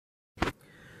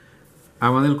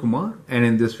I'm Anil Kumar, and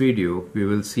in this video we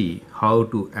will see how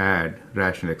to add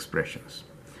rational expressions.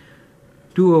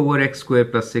 2 over x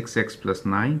squared plus 6x plus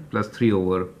 9 plus 3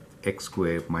 over x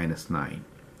squared minus 9.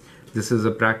 This is a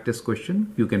practice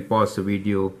question. You can pause the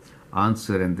video,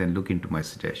 answer, and then look into my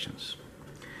suggestions.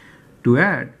 To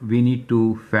add, we need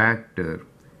to factor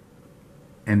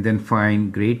and then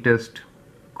find greatest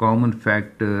common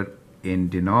factor in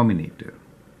denominator.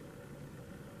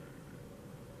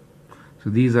 So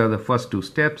these are the first two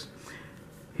steps.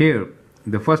 Here,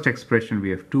 the first expression we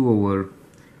have 2 over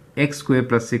x squared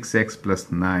plus 6x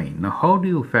plus 9. Now how do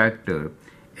you factor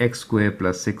x squared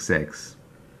plus 6x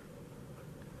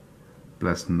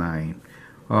plus 9?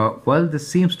 Well, this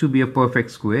seems to be a perfect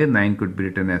square. 9 could be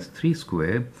written as 3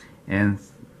 square, and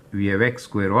we have x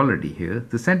square already here.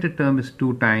 The center term is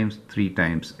 2 times 3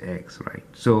 times x, right?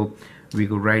 So we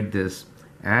could write this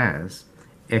as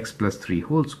x plus 3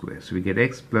 whole square. So we get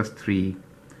x plus 3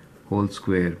 whole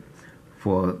square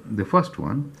for the first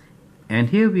one. And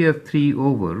here we have 3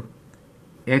 over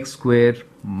x squared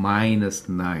minus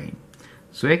 9.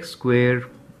 So x squared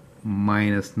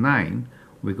minus 9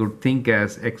 we could think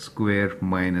as x squared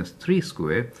minus 3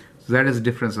 square. So that is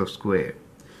difference of square.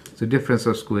 So difference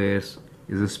of squares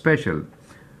is a special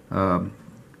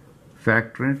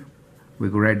factor. We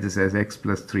could write this as x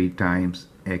plus 3 times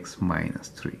x minus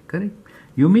 3, correct?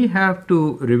 You may have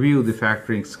to review the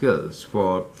factoring skills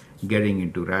for getting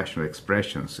into rational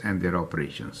expressions and their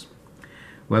operations.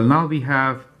 Well, now we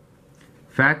have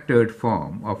factored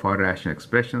form of our rational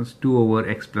expressions: 2 over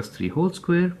x plus 3 whole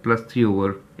square plus 3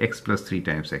 over x plus 3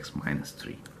 times x minus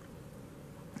 3.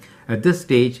 At this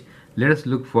stage, let us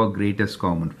look for greatest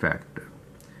common factor.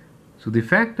 So the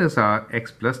factors are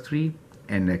x plus 3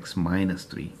 and x minus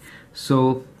 3.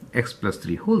 So x plus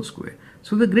 3 whole square.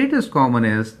 So the greatest common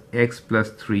is x plus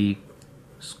 3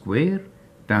 square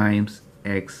times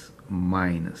x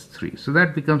minus 3. So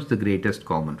that becomes the greatest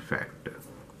common factor.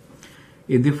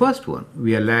 In the first one,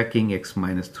 we are lacking x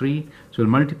minus 3. So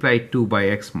we'll multiply 2 by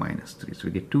x minus 3. So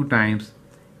we get 2 times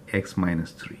x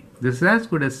minus 3. This is as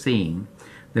good as saying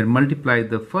that multiply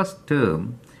the first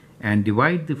term and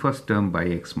divide the first term by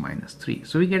x minus 3.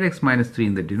 So we get x minus 3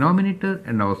 in the denominator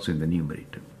and also in the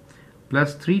numerator.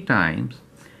 Plus 3 times,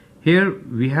 here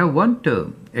we have one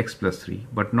term x plus 3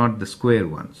 but not the square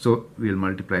one, so we'll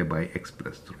multiply by x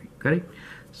plus 3, correct?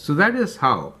 So that is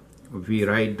how we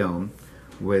write down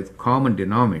with common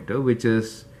denominator, which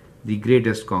is the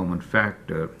greatest common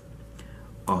factor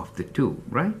of the two,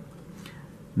 right?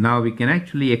 Now we can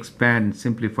actually expand and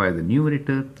simplify the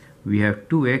numerator. We have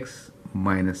 2x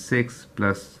minus 6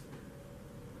 plus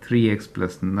 3x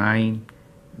plus 9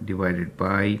 divided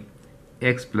by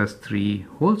x plus 3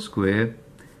 whole square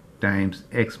times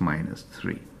x minus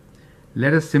 3.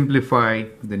 Let us simplify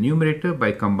the numerator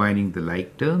by combining the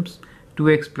like terms.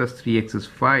 2x plus 3x is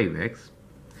 5x,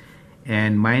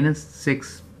 and minus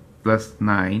 6 plus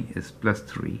 9 is plus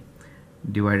 3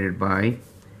 divided by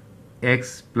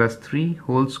x plus 3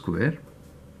 whole square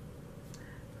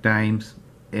times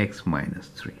x minus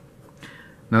 3.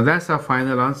 Now that's our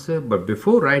final answer, but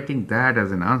before writing that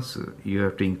as an answer, you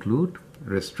have to include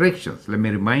restrictions. Let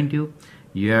me remind you,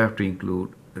 you have to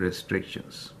include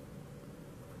restrictions.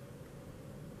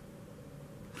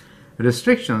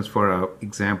 Restrictions for our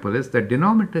example is that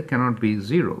denominator cannot be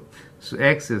 0. So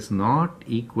x is not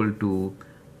equal to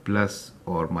plus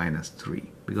or minus 3,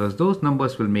 because those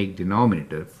numbers will make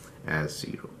denominator as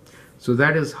 0. So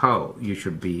that is how you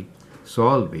should be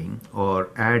solving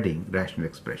or adding rational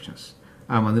expressions.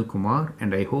 I'm Anil Kumar,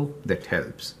 and I hope that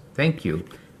helps. Thank you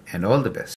and all the best.